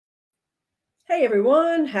Hey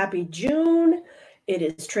everyone, happy June. It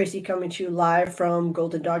is Tracy coming to you live from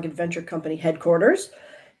Golden Dog Adventure Company headquarters.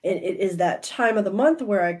 And it is that time of the month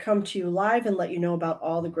where I come to you live and let you know about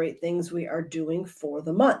all the great things we are doing for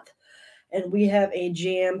the month. And we have a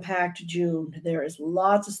jam-packed June. There is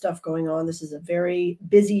lots of stuff going on. This is a very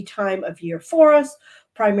busy time of year for us,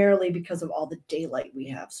 primarily because of all the daylight we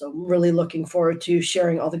have. So I'm really looking forward to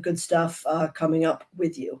sharing all the good stuff coming up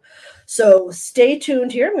with you. So stay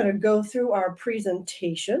tuned here. I'm going to go through our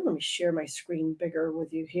presentation. Let me share my screen bigger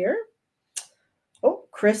with you here. Oh,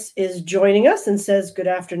 Chris is joining us and says, good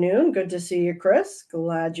afternoon. Good to see you, Chris.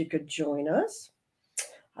 Glad you could join us.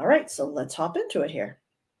 All right, so let's hop into it here.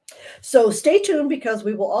 So stay tuned because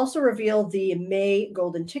we will also reveal the May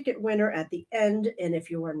Golden Ticket winner at the end. And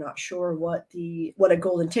if you are not sure what a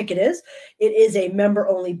Golden Ticket is, it is a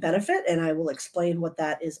member-only benefit, and I will explain what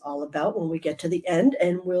that is all about when we get to the end,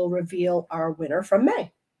 and we'll reveal our winner from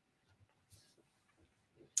May.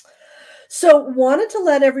 So wanted to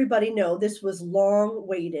let everybody know this was long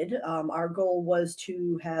waited. Our goal was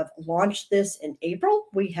to have launched this in April.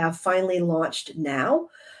 We have finally launched now.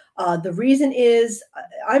 The reason is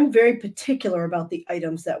I'm very particular about the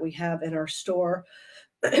items that we have in our store.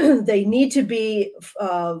 They need to be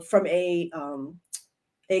from a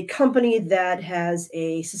company that has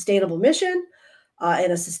a sustainable mission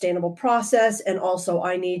and a sustainable process. And also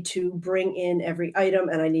I need to bring in every item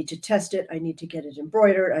and I need to test it. I need to get it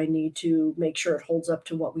embroidered. I need to make sure it holds up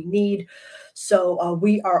to what we need. So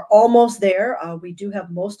we are almost there. We do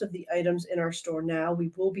have most of the items in our store now.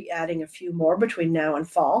 We will be adding a few more between now and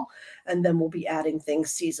fall, and then we'll be adding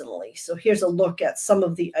things seasonally. So here's a look at some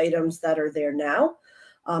of the items that are there now.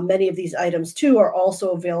 Many of these items, too, are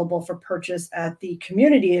also available for purchase at the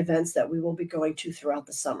community events that we will be going to throughout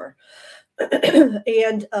the summer.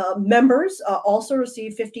 And members also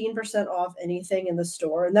receive 15% off anything in the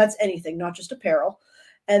store, and that's anything, not just apparel.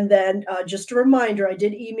 And then just a reminder, I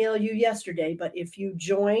did email you yesterday, but if you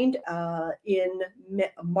joined in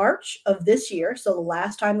March of this year, so the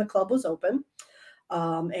last time the club was open,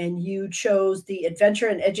 and you chose the Adventure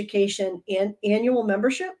and Education and annual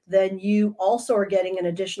membership, then you also are getting an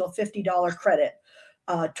additional $50 credit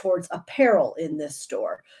towards apparel in this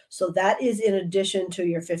store. So that is in addition to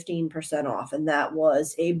your 15% off. And that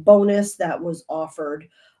was a bonus that was offered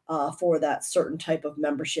for that certain type of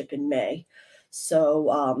membership in May.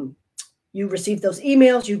 So you received those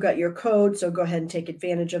emails, you got your code. So go ahead and take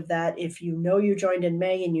advantage of that. If you know you joined in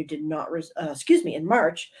May and you did not, in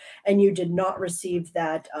March, and you did not receive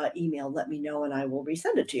that email, let me know and I will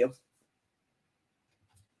resend it to you.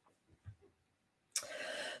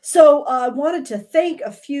 So I wanted to thank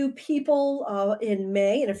a few people in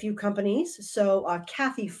May and a few companies. So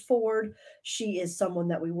Kathy Ford, she is someone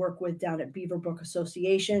that we work with down at Beaverbrook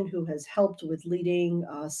Association who has helped with leading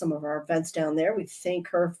some of our events down there. We thank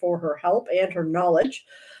her for her help and her knowledge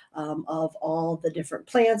of all the different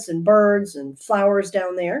plants and birds and flowers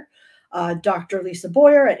down there. Dr. Lisa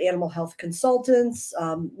Boyer at Animal Health Consultants,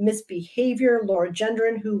 Miss Behavior, Laura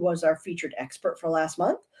Gendron, who was our featured expert for last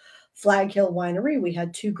month. Flag Hill Winery, we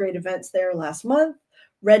had 2 great events there last month.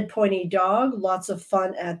 Red Pointy Dog, lots of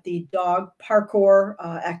fun at the dog parkour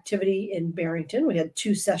activity in Barrington. We had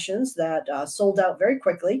 2 sessions that sold out very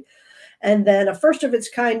quickly. And then a first of its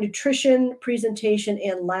kind nutrition presentation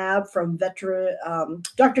and lab from Dr.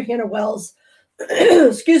 Hannah Wells,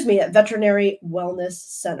 excuse me, at Veterinary Wellness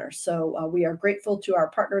Center. So we are grateful to our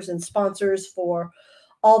partners and sponsors for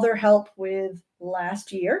all their help with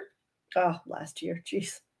last year. Last year,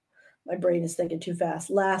 geez. My brain is thinking too fast.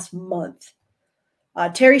 Last month.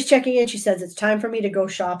 Terry's checking in. She says, it's time for me to go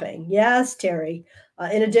shopping. Yes, Terry.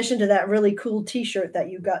 In addition to that really cool t-shirt that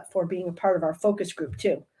you got for being a part of our focus group,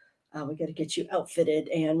 too. We got to get you outfitted,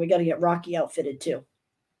 and we got to get Rocky outfitted, too.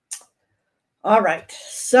 All right.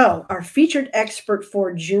 So our featured expert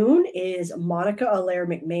for June is Monica Allaire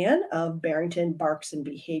McMahon of Barrington Barks and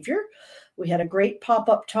Behavior. We had a great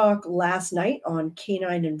pop-up talk last night on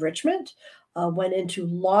canine enrichment. Went into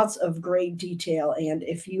lots of great detail. And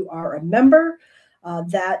if you are a member,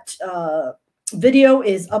 that video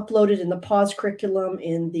is uploaded in the Paws curriculum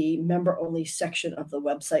in the member-only section of the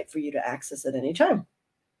website for you to access at any time.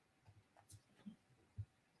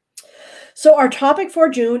 So our topic for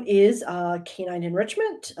June is canine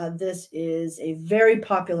enrichment. This is a very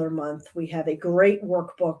popular month. We have a great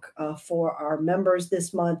workbook for our members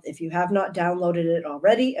this month. If you have not downloaded it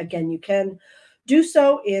already, again, you can do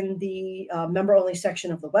so in the member-only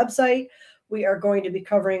section of the website. We are going to be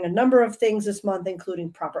covering a number of things this month,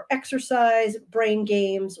 including proper exercise, brain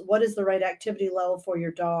games, what is the right activity level for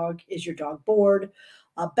your dog, is your dog bored,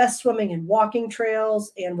 best swimming and walking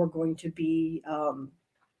trails, and we're going to be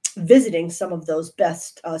visiting some of those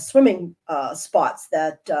best swimming spots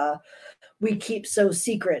that we keep so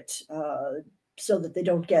secret so that they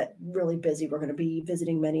don't get really busy. We're going to be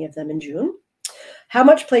visiting many of them in June. How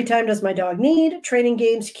much playtime does my dog need? Training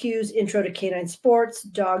games, cues, intro to canine sports,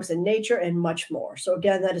 dogs and nature, and much more. So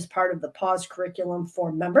again, that is part of the Paws curriculum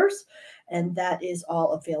for members, and that is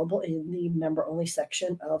all available in the member-only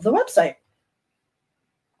section of the website.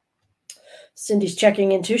 Cindy's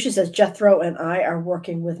checking in too. She says, Jethro and I are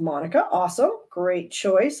working with Monica. Awesome. Great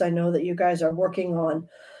choice. I know that you guys are working on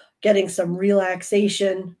getting some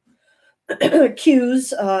relaxation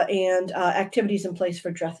cues and activities in place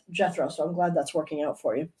for Jethro. So I'm glad that's working out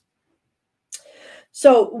for you.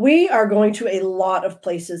 So we are going to a lot of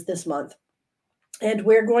places this month. And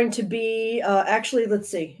we're going to be, actually, let's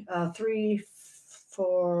see, 3,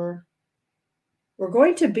 4. We're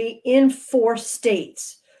going to be in 4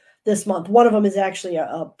 states this month. One of them is actually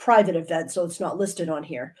a private event, so it's not listed on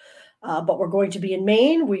here. But we're going to be in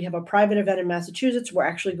Maine. We have a private event in Massachusetts. We're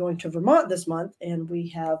actually going to Vermont this month, and we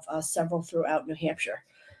have several throughout New Hampshire.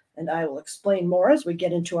 And I will explain more as we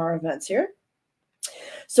get into our events here.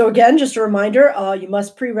 So again, just a reminder, you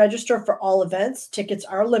must pre-register for all events. Tickets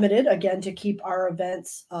are limited, again, to keep our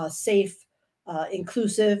events safe,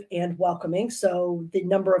 inclusive, and welcoming. So the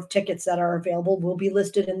number of tickets that are available will be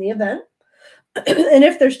listed in the event. And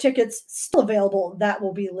if there's tickets still available, that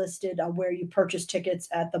will be listed where you purchase tickets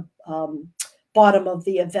at the bottom of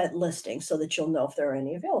the event listing so that you'll know if there are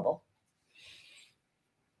any available.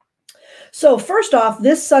 So first off,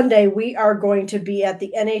 this Sunday, we are going to be at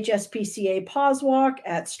the NHSPCA Paws Walk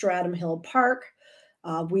at Stratham Hill Park.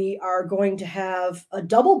 We are going to have a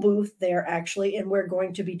double booth there, actually, and we're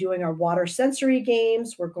going to be doing our water sensory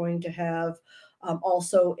games. We're going to have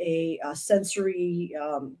also a sensory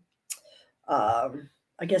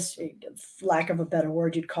I guess, lack of a better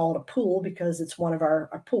word, you'd call it a pool because it's one of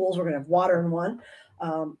our pools. We're going to have water in one,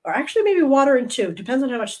 or actually maybe water in 2. Depends on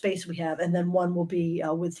how much space we have. And then one will be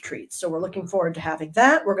with treats. So we're looking forward to having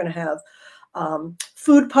that. We're going to have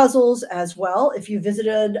food puzzles as well. If you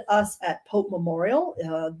visited us at Pope Memorial,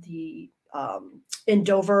 in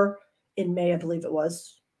Dover in May, I believe it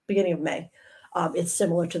was, beginning of May, it's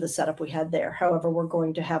similar to the setup we had there. However, we're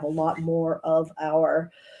going to have a lot more of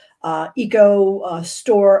our eco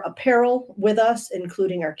store apparel with us,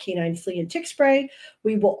 including our canine flea and tick spray.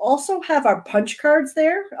 We will also have our punch cards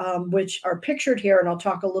there, which are pictured here, and I'll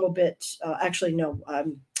talk a little bit. Actually, no,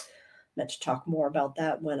 I'm meant to talk more about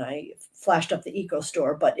that when I flashed up the eco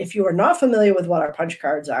store. But if you are not familiar with what our punch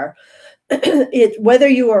cards are, whether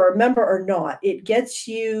you are a member or not, it gets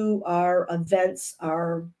you our events,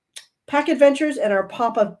 our pack adventures and our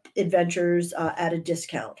pop-up adventures at a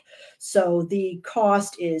discount. So the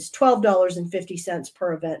cost is $12.50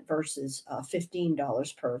 per event versus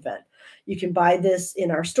 $15 per event. You can buy this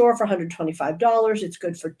in our store for $125. It's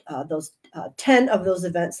good for those 10 of those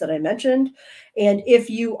events that I mentioned. And if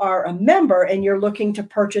you are a member and you're looking to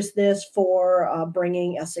purchase this for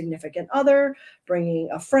bringing a significant other, bringing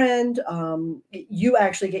a friend, you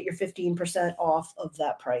actually get your 15% off of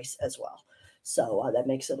that price as well. So that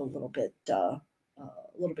makes it a little bit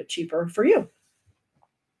cheaper for you.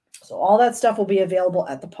 So all that stuff will be available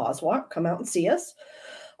at the Paws Walk. Come out and see us.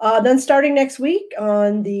 Then starting next week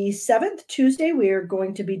on the 7th, Tuesday, we are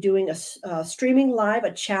going to be doing a streaming live,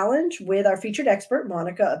 a challenge with our featured expert,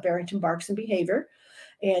 Monica of Barrington, Barks and Behavior.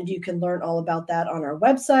 And you can learn all about that on our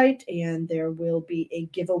website. And there will be a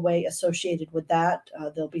giveaway associated with that.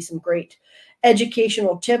 There'll be some great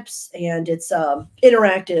educational tips, and it's an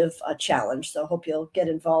interactive challenge. So I hope you'll get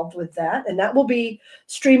involved with that. And that will be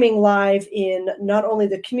streaming live in not only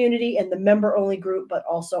the community and the member-only group, but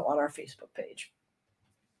also on our Facebook page.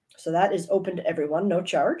 So that is open to everyone, no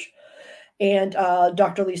charge. And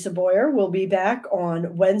Dr. Lisa Boyer will be back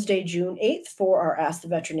on Wednesday, June 8th for our Ask the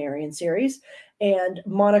Veterinarian series. And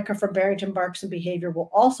Monica from Barrington, Barks and Behavior will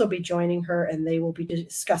also be joining her, and they will be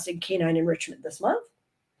discussing canine enrichment this month.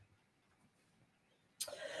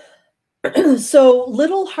 So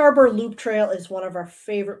Little Harbor Loop Trail is one of our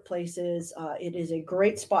favorite places. It is a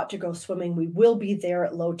great spot to go swimming. We will be there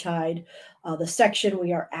at low tide. The section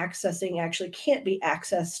we are accessing actually can't be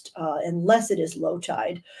accessed unless it is low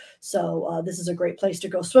tide. So this is a great place to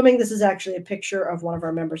go swimming. This is actually a picture of one of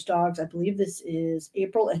our members' dogs. I believe this is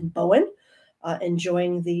April and Bowen.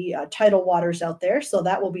 Enjoying the tidal waters out there. So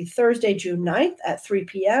that will be Thursday, June 9th at 3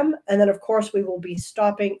 p.m. And then, of course, we will be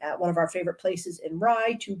stopping at one of our favorite places in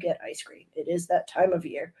Rye to get ice cream. It is that time of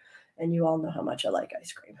year, and you all know how much I like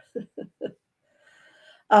ice cream.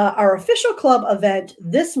 Our official club event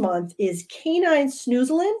this month is Canine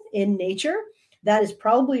Snoozling in Nature. That is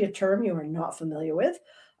probably a term you are not familiar with.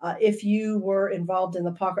 If you were involved in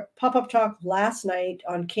the pop-up talk last night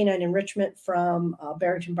on canine enrichment from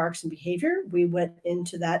Barrington, Barks and Behavior, we went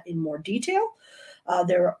into that in more detail.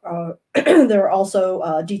 There are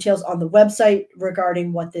also details on the website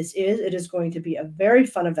regarding what this is. It is going to be a very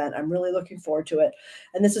fun event. I'm really looking forward to it.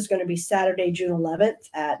 And this is going to be Saturday, June 11th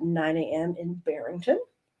at 9 a.m. in Barrington.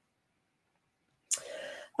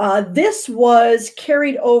 This was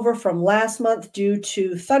carried over from last month due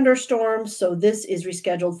to thunderstorms. So this is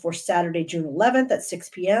rescheduled for Saturday, June 11th at 6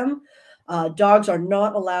 p.m. Dogs are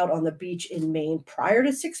not allowed on the beach in Maine prior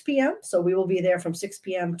to 6 p.m. So we will be there from 6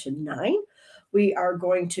 p.m. to 9. We are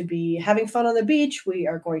going to be having fun on the beach. We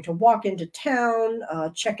are going to walk into town,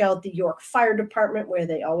 check out the York Fire Department where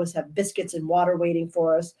they always have biscuits and water waiting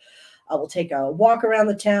for us. We'll take a walk around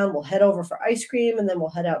the town. We'll head over for ice cream, and then we'll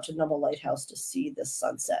head out to Nubble Lighthouse to see the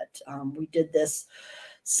sunset. We did this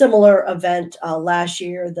similar event last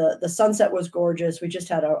year. The sunset was gorgeous. We just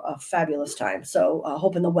had a fabulous time. So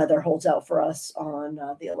hoping the weather holds out for us on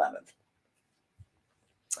the 11th.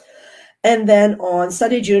 And then on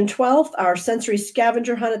Sunday, June 12th, our sensory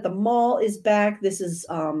scavenger hunt at the mall is back. This is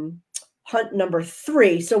hunt number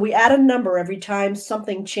 3. So we add a number every time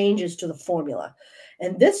something changes to the formula.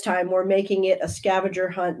 And this time we're making it a scavenger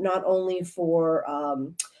hunt not only for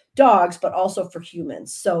dogs, but also for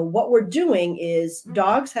humans. So what we're doing is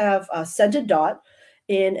dogs have a scented dot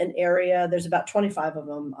in an area. There's about 25 of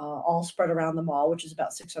them all spread around the mall, which is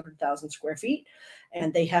about 600,000 square feet.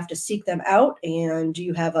 And they have to seek them out. And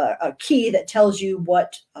you have a key that tells you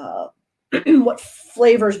what what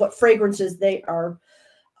flavors, what fragrances they are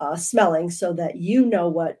smelling so that you know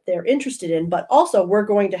what they're interested in. But also we're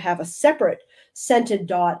going to have a separate scented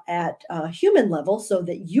dot at human level so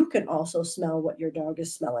that you can also smell what your dog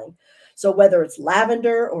is smelling. So whether it's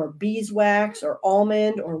lavender or beeswax or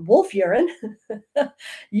almond or wolf urine,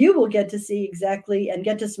 you will get to see exactly and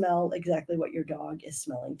get to smell exactly what your dog is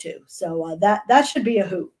smelling too. So that should be a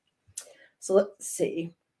hoot. So let's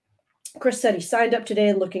see. Chris said he signed up today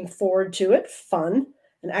and looking forward to it. Fun.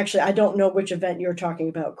 And actually, I don't know which event you're talking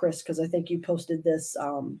about, Chris, because I think you posted this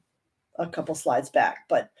a couple slides back.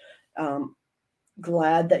 But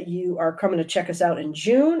glad that you are coming to check us out in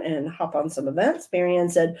June and hop on some events. Marianne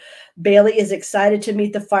said, Bailey is excited to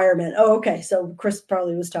meet the firemen. Oh, okay. So Chris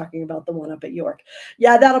probably was talking about the one up at York.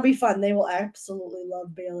 Yeah, that'll be fun. They will absolutely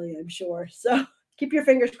love Bailey, I'm sure. So keep your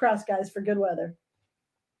fingers crossed, guys, for good weather.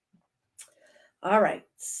 All right.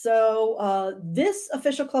 So this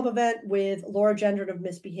official club event with Laura Gendron of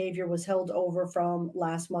Misbehavior was held over from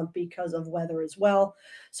last month because of weather as well.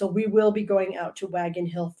 So we will be going out to Wagon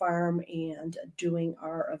Hill Farm and doing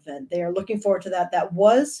our event there. Looking forward to that. That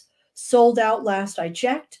was sold out last I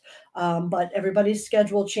checked, but everybody's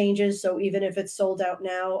schedule changes. So even if it's sold out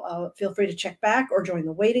now, feel free to check back or join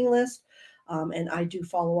the waiting list. And I do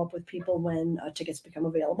follow up with people when tickets become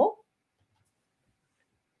available.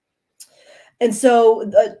 And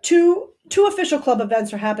so two official club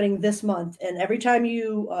events are happening this month. And every time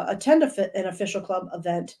you attend an official club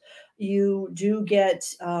event, you do get,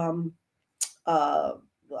 I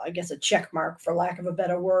guess, a check mark, for lack of a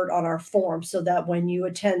better word, on our form, so that when you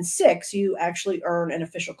attend 6, you actually earn an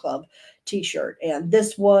official club t-shirt. And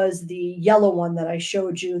this was the yellow one that I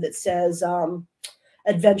showed you that says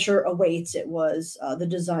Adventure Awaits. It was the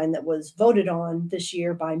design that was voted on this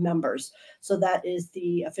year by members. So that is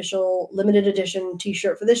the official limited edition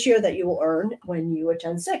t-shirt for this year that you will earn when you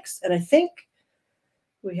attend 6. And I think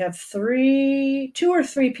we have 2 or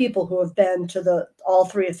 3 people who have been to all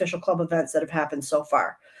 3 official club events that have happened so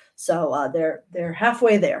far. So they're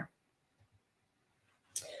halfway there.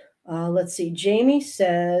 Let's see. Jamie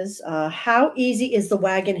says, how easy is the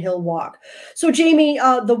Wagon Hill walk? So Jamie,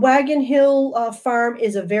 the Wagon Hill farm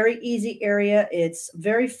is a very easy area. It's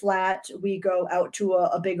very flat. We go out to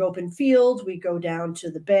a big open field. We go down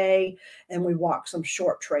to the bay and we walk some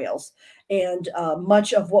short trails. And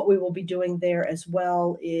much of what we will be doing there as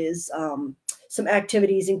well is some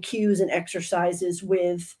activities and cues and exercises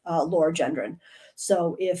with Laura Gendron.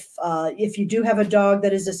 So if you do have a dog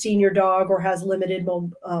that is a senior dog or has limited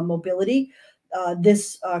mobility,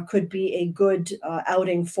 this could be a good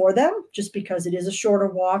outing for them, just because it is a shorter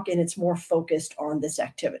walk and it's more focused on this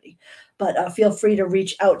activity. But feel free to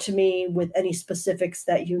reach out to me with any specifics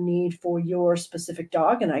that you need for your specific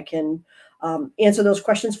dog, and I can answer those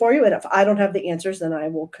questions for you. And if I don't have the answers, then I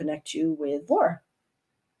will connect you with Laura.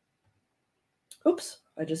 Oops.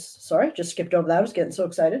 Just skipped over that. I was getting so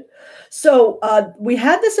excited. So we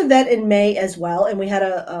had this event in May as well, and we had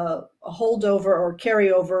a holdover or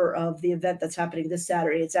carryover of the event that's happening this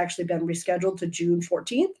Saturday. It's actually been rescheduled to June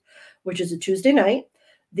 14th, which is a Tuesday night.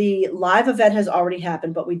 The live event has already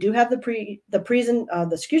happened, but we do have the replay,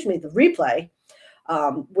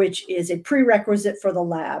 which is a prerequisite for the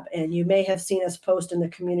lab. And you may have seen us post in the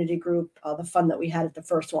community group the fun that we had at the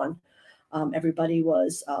first one. Everybody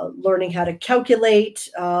was learning how to calculate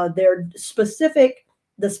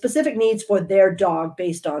the specific needs for their dog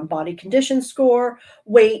based on body condition score,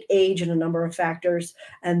 weight, age, and a number of factors.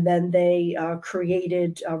 And then they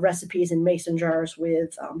created recipes in mason jars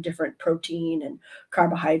with different protein and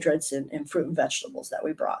carbohydrates and fruit and vegetables that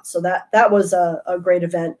we brought. So that was a great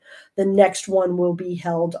event. The next one will be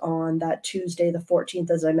held on that Tuesday, the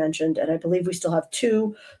 14th, as I mentioned. And I believe we still have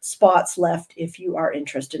 2 spots left if you are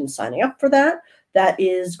interested in signing up for that. That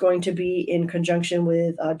is going to be in conjunction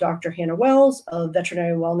with Dr. Hannah Wells of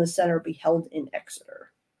Veterinarian Wellness Center, be held in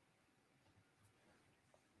Exeter.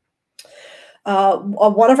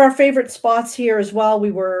 One of our favorite spots here as well,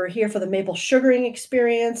 we were here for the maple sugaring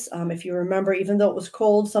experience. If you remember, even though it was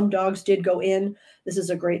cold, some dogs did go in. This is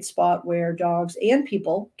a great spot where dogs and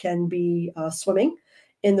people can be swimming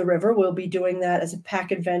in the river. We'll be doing that as a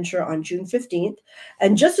pack adventure on June 15th.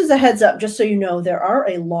 And just as a heads up, just so you know, there are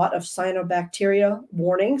a lot of cyanobacteria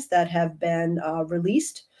warnings that have been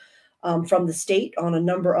released from the state on a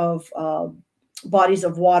number of bodies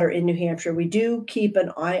of water in New Hampshire. We do keep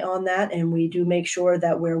an eye on that, and we do make sure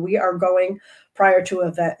that where we are going prior to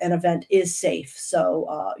an event is safe.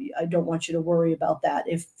 So I don't want you to worry about that.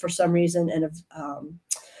 If for some reason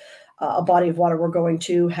a body of water we're going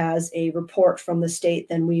to has a report from the state,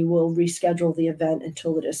 then we will reschedule the event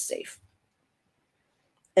until it is safe.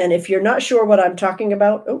 And if you're not sure what I'm talking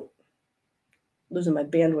about, losing my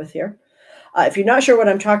bandwidth here. If you're not sure what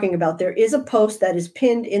I'm talking about, there is a post that is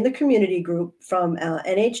pinned in the community group from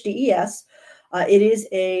NHDES. It is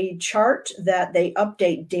a chart that they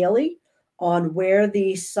update daily on where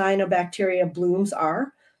the cyanobacteria blooms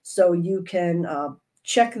are. So you can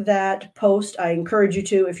check that post. I encourage you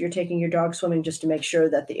to, if you're taking your dog swimming, just to make sure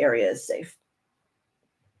that the area is safe.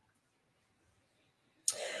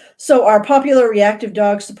 So our popular reactive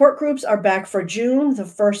dog support groups are back for June. The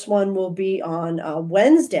first one will be on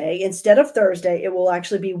Wednesday instead of Thursday. It will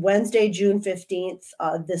actually be Wednesday, June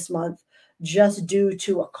 15th this month, just due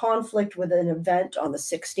to a conflict with an event on the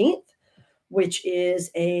 16th, which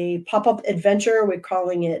is a pop-up adventure. We're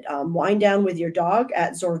calling it Wind Down with Your Dog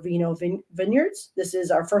at Zorvino Vineyards. This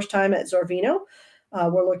is our first time at Zorvino.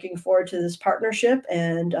 We're looking forward to this partnership,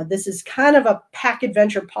 and this is kind of a pack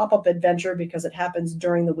adventure, pop-up adventure, because it happens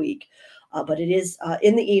during the week. But it is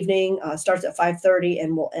in the evening, starts at 5:30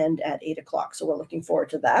 and will end at 8 o'clock. So we're looking forward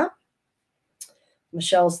to that.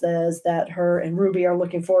 Michelle says that her and Ruby are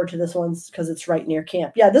looking forward to this one because it's right near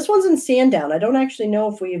camp. Yeah, this one's in Sandown. I don't actually know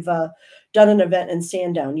if we've done an event in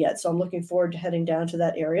Sandown yet. So I'm looking forward to heading down to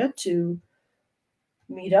that area to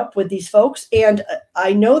meet up with these folks. And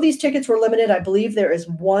I know these tickets were limited. I believe there is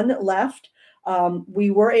one left.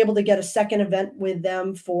 We were able to get a second event with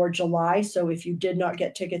them for July. So if you did not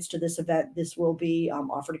get tickets to this event, this will be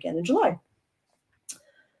offered again in July.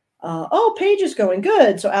 Paige is going.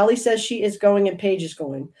 Good. So Allie says she is going and Paige is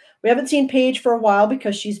going. We haven't seen Paige for a while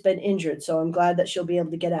because she's been injured. So I'm glad that she'll be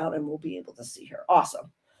able to get out and we'll be able to see her.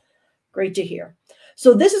 Awesome. Great to hear.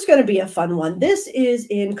 So this is going to be a fun one. This is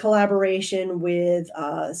in collaboration with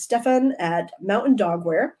Stefan at Mountain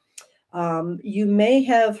Dogware. You may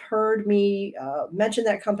have heard me mention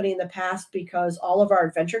that company in the past because all of our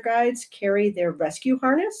adventure guides carry their rescue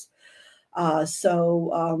harness.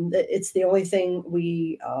 It's the only thing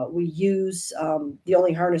we use, the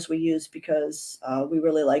only harness we use because we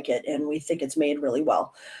really like it and we think it's made really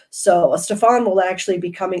well. So Stefan will actually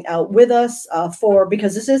be coming out with us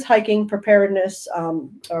because this is hiking preparedness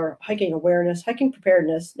or hiking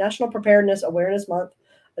preparedness, National Preparedness Awareness Month.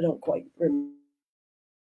 I don't quite remember.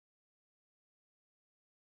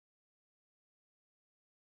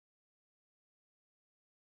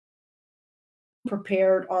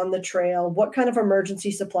 Prepared on the trail, what kind of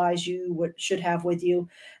emergency supplies you should have with you.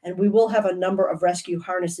 And we will have a number of rescue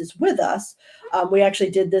harnesses with us. We actually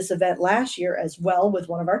did this event last year as well with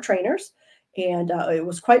one of our trainers, and it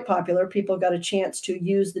was quite popular. People got a chance to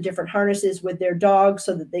use the different harnesses with their dogs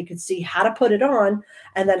so that they could see how to put it on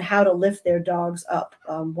and then how to lift their dogs up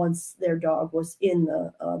once their dog was in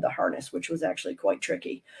the harness, which was actually quite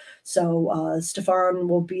tricky. So Stefan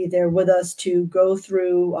will be there with us to go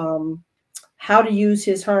through how to use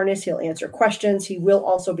his harness. He'll answer questions. He will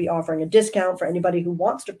also be offering a discount for anybody who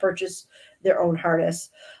wants to purchase their own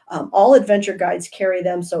harness. All adventure guides carry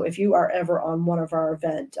them. So if you are ever on one of our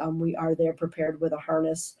events, we are there prepared with a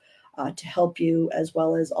harness. to help you, as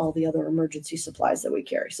well as all the other emergency supplies that we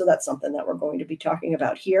carry. So that's something that we're going to be talking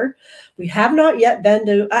about here. We have not yet been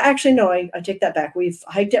to, actually, no, I take that back. We've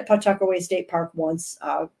hiked at Pawtuckaway State Park once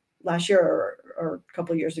last year or a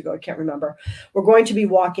couple of years ago. I can't remember. We're going to be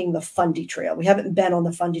walking the Fundy Trail. We haven't been on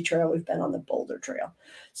the Fundy Trail. We've been on the Boulder Trail.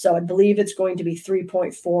 So I believe it's going to be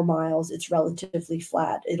 3.4 miles. It's relatively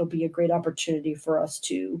flat. It'll be a great opportunity for us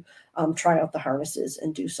to try out the harnesses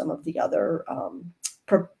and do some of the other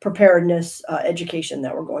preparedness education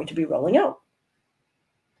that we're going to be rolling out.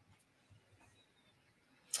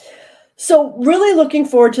 So really looking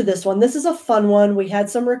forward to this one. This is a fun one. We had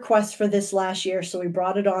some requests for this last year, so we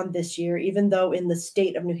brought it on this year, even though in the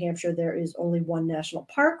state of New Hampshire, there is only one national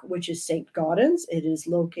park, which is Saint Gaudens. It is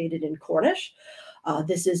located in Cornish.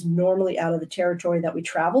 This is normally out of the territory that we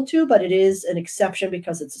travel to, but it is an exception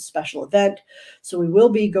because it's a special event. So we will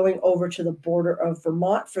be going over to the border of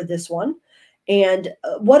Vermont for this one. And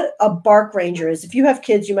what a B.A.R.K ranger is, if you have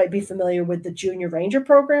kids, you might be familiar with the Junior Ranger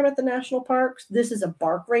program at the national parks. This is a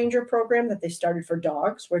B.A.R.K ranger program that they started for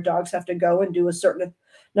dogs, where dogs have to go and do a certain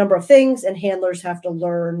number of things, and handlers have to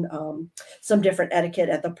learn some different etiquette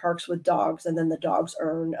at the parks with dogs. And then the dogs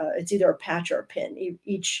earn, it's either a patch or a pin.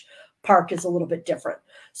 Each park is a little bit different.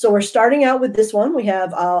 So we're starting out with this one. We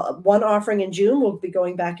have one offering in June. We'll be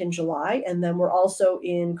going back in July. And then we're also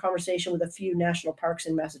in conversation with a few national parks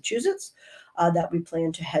in Massachusetts that we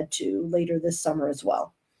plan to head to later this summer as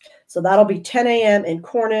well. So that'll be 10 a.m. in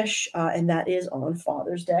Cornish, and that is on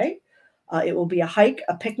Father's Day. It will be a hike,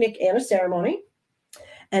 a picnic, and a ceremony.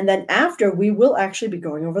 And then after, we will actually be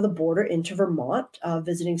going over the border into Vermont,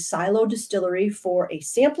 visiting SILO Distillery for a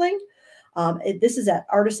sampling. This is at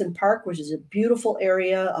Artisan Park, which is a beautiful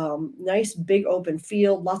area, nice big open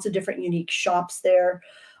field, lots of different unique shops there.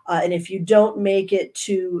 And if you don't make it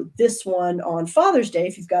to this one on Father's Day,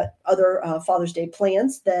 if you've got other Father's Day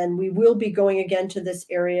plans, then we will be going again to this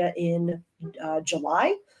area in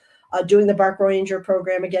July, doing the B.A.R.K Ranger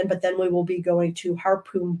program again, but then we will be going to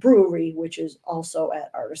Harpoon Brewery, which is also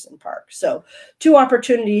at Artisan Park. So 2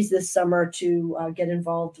 opportunities this summer to get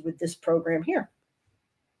involved with this program here.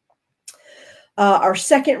 Our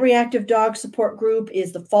second reactive dog support group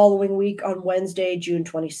is the following week on Wednesday, June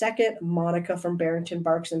 22nd. Monica from Barrington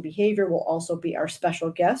Barks and Behavior will also be our special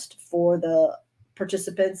guest for the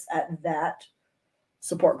participants at that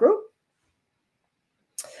support group.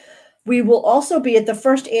 We will also be at the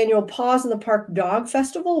first annual Paws in the Park Dog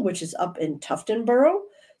Festival, which is up in Tuftonboro.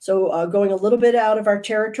 So going a little bit out of our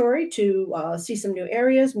territory to see some new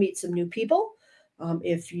areas, meet some new people.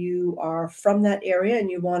 If you are from that area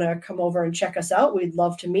and you want to come over and check us out, we'd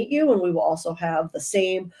love to meet you. And we will also have the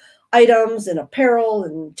same items and apparel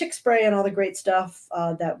and tick spray and all the great stuff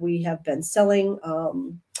that we have been selling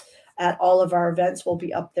at all of our events will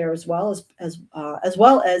be up there, as well as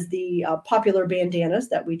the popular bandanas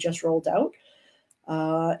that we just rolled out.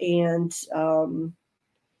 I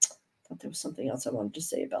thought there was something else I wanted to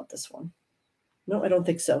say about this one. No, I don't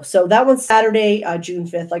think so. So that one's Saturday, June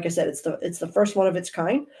 5th. Like I said, it's the first one of its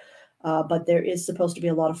kind, but there is supposed to be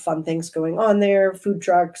a lot of fun things going on there, food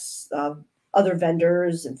trucks, other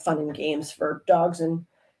vendors, and fun and games for dogs and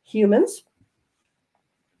humans.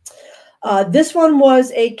 This one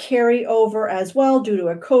was a carryover as well due to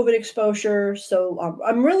a COVID exposure. So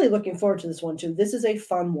I'm really looking forward to this one too. This is a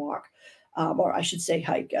fun walk, or I should say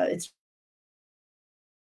hike. It's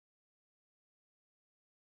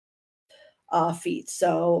feet.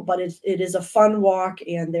 So, but it is a fun walk,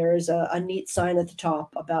 and there is a neat sign at the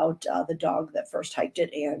top about the dog that first hiked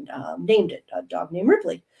it and named it, a dog named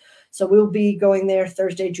Ripley. So we'll be going there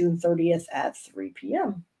Thursday, June 30th at 3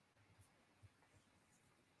 p.m.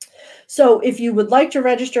 So if you would like to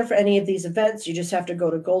register for any of these events, you just have to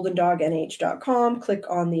go to goldendognh.com, click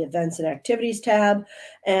on the events and activities tab.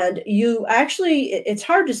 And you actually, it's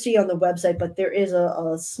hard to see on the website, but there is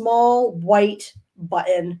a small white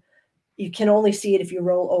button. You can only see it if you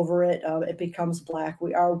roll over it. It becomes black.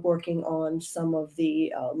 We are working on some of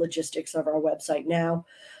the logistics of our website now.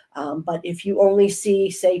 But if you only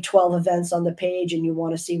see, say, 12 events on the page and you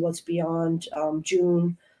want to see what's beyond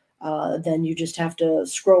June, then you just have to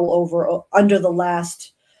scroll over under the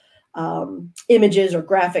last images or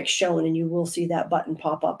graphics shown, and you will see that button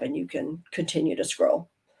pop up and you can continue to scroll.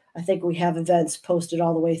 I think we have events posted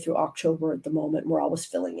all the way through October at the moment. We're always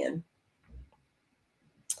filling in.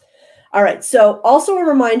 All right. So also a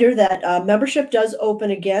reminder that membership does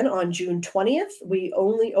open again on June 20th. We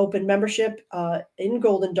only open membership in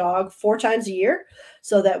Golden Dog 4 times a year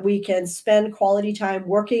so that we can spend quality time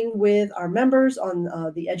working with our members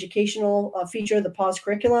on the educational feature, the Paws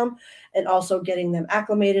curriculum, and also getting them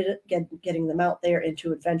acclimated, getting them out there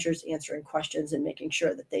into adventures, answering questions, and making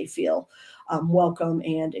sure that they feel welcome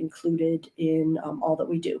and included in all that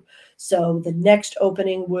we do. So the next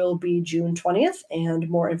opening will be June 20th, and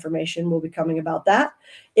more information will be coming about that.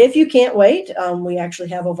 If you can't wait, we actually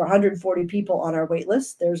have over 140 people on our wait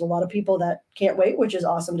list. There's a lot of people that can't wait, which is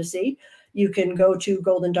awesome to see. You can go to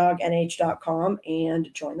goldendognh.com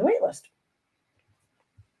and join the wait list.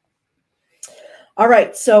 All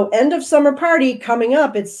right, so end of summer party coming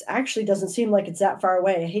up. It's actually doesn't seem like it's that far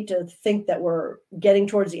away. I hate to think that we're getting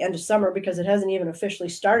towards the end of summer because it hasn't even officially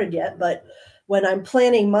started yet. But when I'm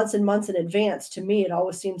planning months and months in advance, to me, it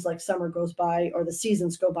always seems like summer goes by or the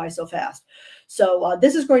seasons go by so fast. So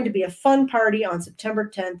this is going to be a fun party on September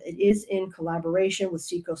 10th. It is in collaboration with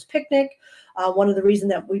Seacoast Picnic. One of the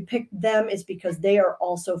reasons that we picked them is because they are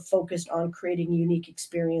also focused on creating unique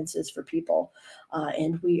experiences for people.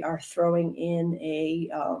 And we are throwing in a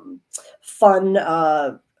fun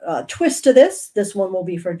twist to this. This one will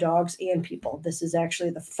be for dogs and people. This is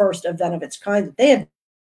actually the first event of its kind that they have.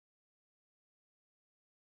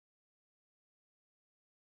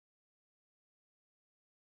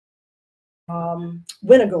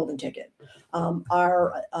 Win a golden ticket.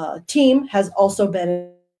 Our team has also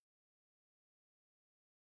been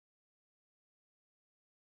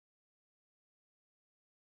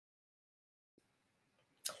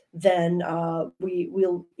then we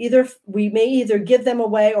may either give them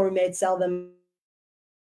away or we may sell them.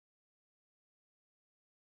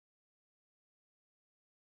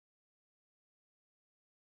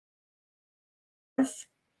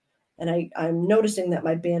 And I'm noticing that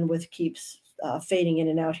my bandwidth keeps fading in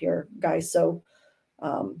and out here, guys. So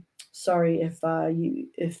sorry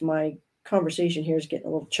if my conversation here is getting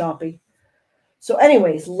a little choppy. So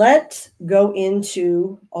anyways, let's go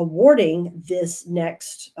into awarding this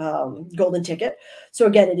next golden ticket. So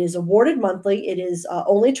again, it is awarded monthly. It is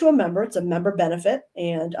only to a member. It's a member benefit.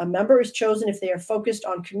 And a member is chosen if they are focused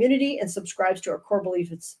on community and subscribes to our core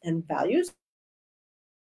beliefs and values.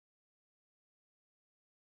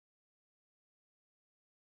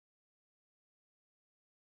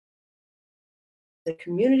 The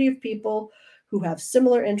community of people who have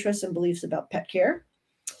similar interests and beliefs about pet care.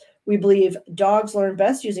 We believe dogs learn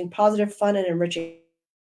best using positive, fun, and enriching.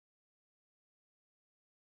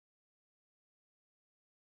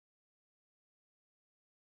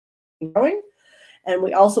 Growing. And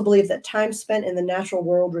we also believe that time spent in the natural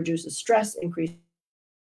world reduces stress, increases.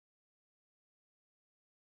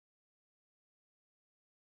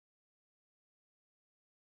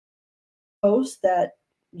 That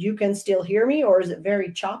you can still hear me, or is it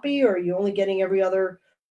very choppy, or are you only getting every other?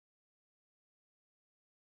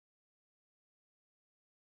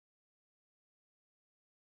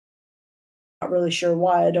 Not really sure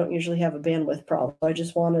why. I don't usually have a bandwidth problem. I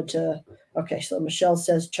just wanted to. Okay, so Michelle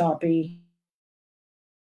says choppy.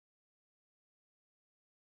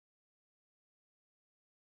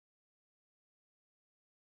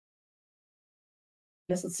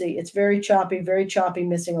 Let's see. It's very choppy,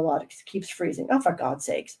 missing a lot. It keeps freezing. Oh, for God's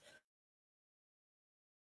sakes.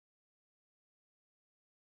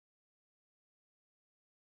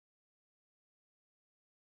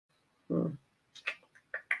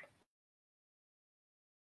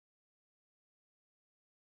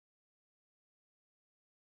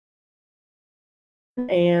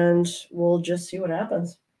 And we'll just see what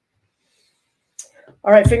happens.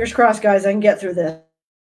 All right, fingers crossed, guys. I can get through this.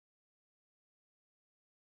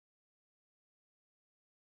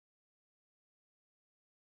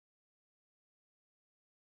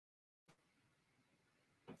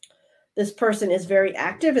 This person is very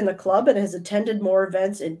active in the club and has attended more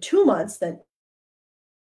events in 2 months than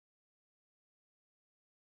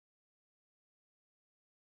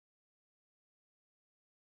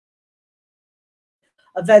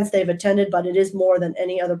events they've attended, but it is more than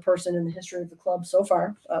any other person in the history of the club so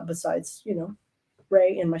far, besides,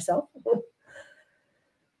 Ray and myself.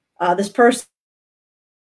 This person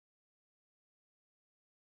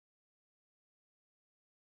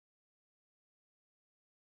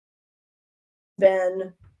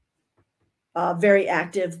been very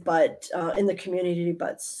active, but in the community,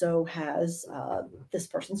 but so has this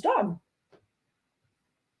person's dog.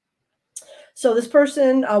 So this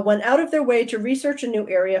person went out of their way to research a new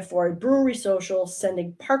area for a brewery social,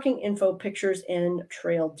 sending parking info, pictures, and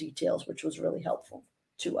trail details, which was really helpful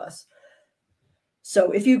to us.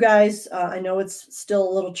 So if you guys, I know it's still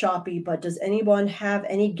a little choppy, but does anyone have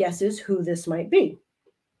any guesses who this might be?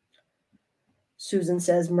 Susan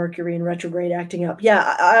says Mercury in retrograde acting up.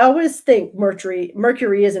 Yeah, I always think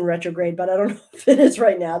Mercury is in retrograde, but I don't know if it is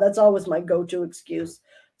right now. That's always my go-to excuse.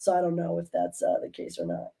 So I don't know if that's the case or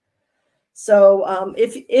not. So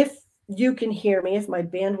if you can hear me, if my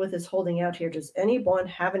bandwidth is holding out here, does anyone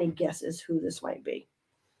have any guesses who this might be?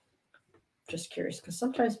 Just curious, because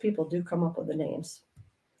sometimes people do come up with the names.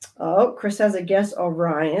 Oh, Chris has a guess,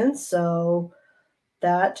 Orion. So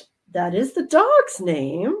that is the dog's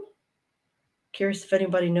name. Curious if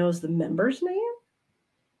anybody knows the member's name.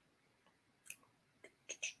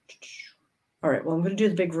 All right, well, I'm going to do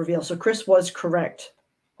the big reveal. So Chris was correct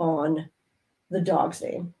on the dog's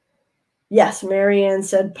name. Yes, Marianne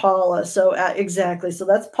said Paula. So exactly. So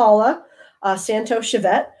that's Paula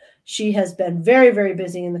Santos-Shevett. She has been very, very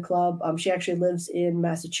busy in the club. She actually lives in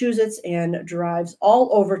Massachusetts and drives all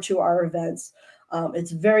over to our events.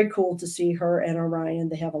 It's very cool to see her and Orion.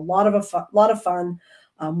 They have a lot of fun.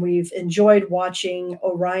 We've enjoyed watching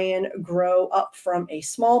Orion grow up from a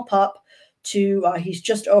small pup to he's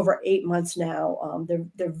just over 8 months now.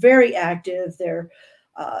 They're very active.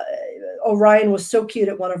 Orion was so cute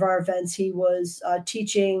at one of our events. He was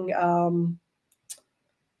teaching.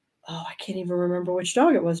 I can't even remember which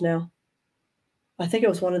dog it was now. I think it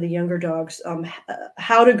was one of the younger dogs.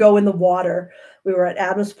 How to go in the water. We were at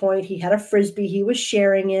Adams Point. He had a Frisbee. He was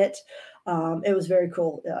sharing it. It was very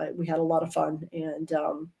cool. We had a lot of fun. And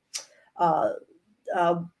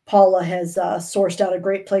Paula has sourced out a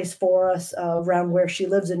great place for us around where she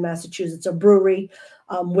lives in Massachusetts, a brewery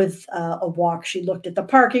with a walk. She looked at the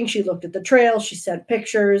parking. She looked at the trail. She sent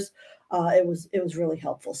pictures. It was really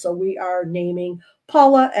helpful. So we are naming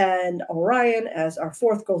Paula and Orion as our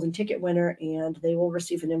 4th golden ticket winner, and they will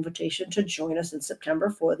receive an invitation to join us in September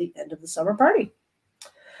for the end of the summer party.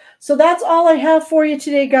 So that's all I have for you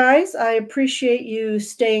today, guys. I appreciate you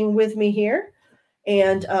staying with me here.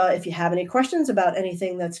 And if you have any questions about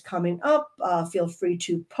anything that's coming up, feel free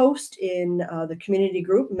to post in the community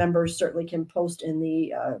group. Members certainly can post in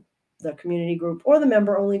the community group or the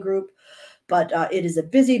member-only group. But it is a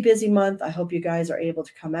busy, busy month. I hope you guys are able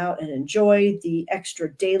to come out and enjoy the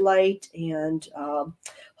extra daylight and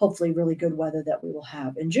hopefully really good weather that we will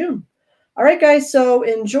have in June. All right, guys, so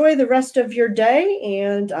enjoy the rest of your day,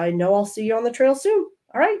 and I know I'll see you on the trail soon.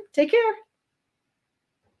 All right, take care.